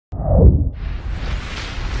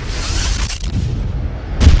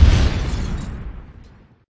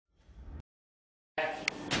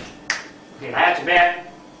Get out to bed.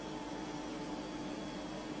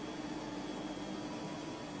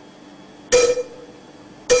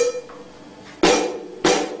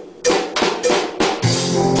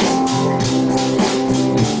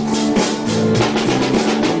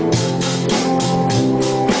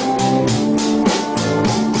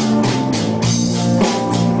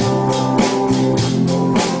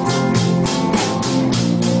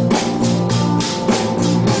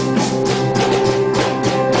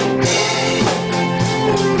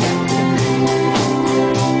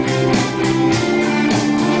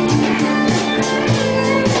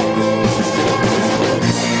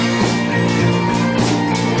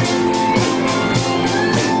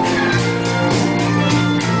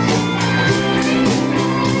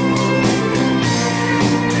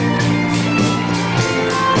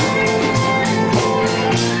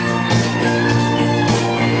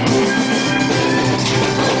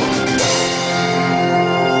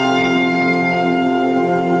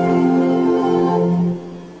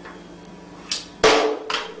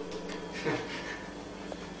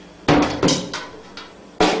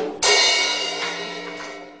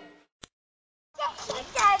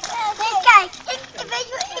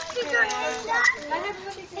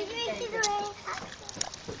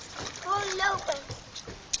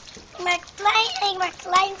 Ik maak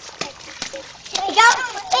klein spetter.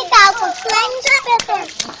 Ik hou van kleine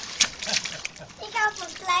spetters. Ik hou van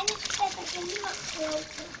kleine spetters en niet van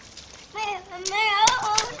grote. Maar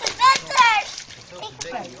grote spetters. Ik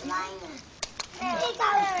hou van kleine. Ik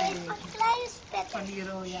hou van kleine spetters. Van die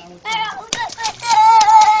rode auto. Maar grote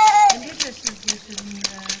spetters. En dit is dus een...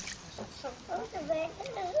 Grote spetters.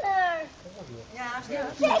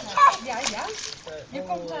 Ja, juist. Je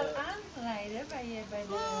komt daar aanrijden bij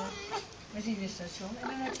de benzinestation en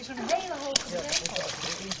dan heb je zo'n hele hoge drempel.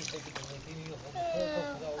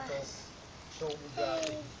 Zo moet daar.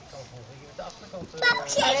 Met de achterkant.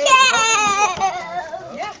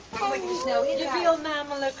 Ja, omdat je snel in. Je wil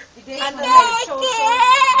namelijk aan de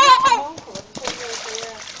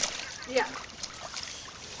ja.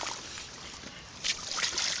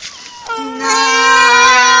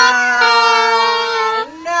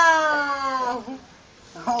 Nou.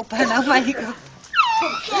 Opa, nou maar je kan.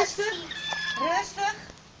 Rustig.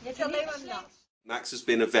 Je hebt alleen maar nat. Max has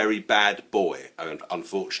been a very bad boy, and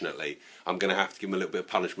unfortunately, I'm going to have to give him a little bit of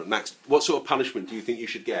punishment. Max, what sort of punishment do you think you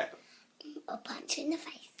should get? A punch in the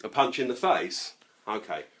face. A punch in the face?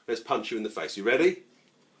 Okay, let's punch you in the face. You ready?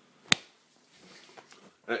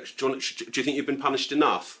 Do you think you've been punished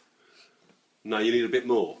enough? No, you need a bit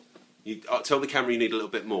more. Tell the camera you need a little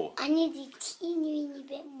bit more. I need a teeny weeny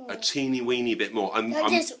bit more. A teeny weeny bit more. I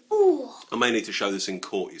may need to show this in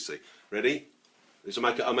court, you see. Ready?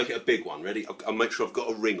 I'll make it a big one. Ready? I'll make sure I've got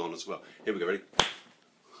a ring on as well. Here we go. Ready?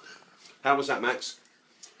 How was that, Max?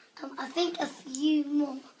 I think a few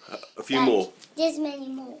more. A few more? There's many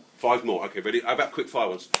more. 5 more. Okay, ready? How about quick fire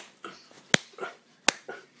ones?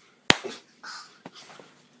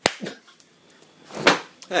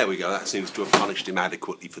 There we go. That seems to have punished him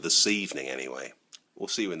adequately for this evening anyway. We'll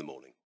see you in the morning.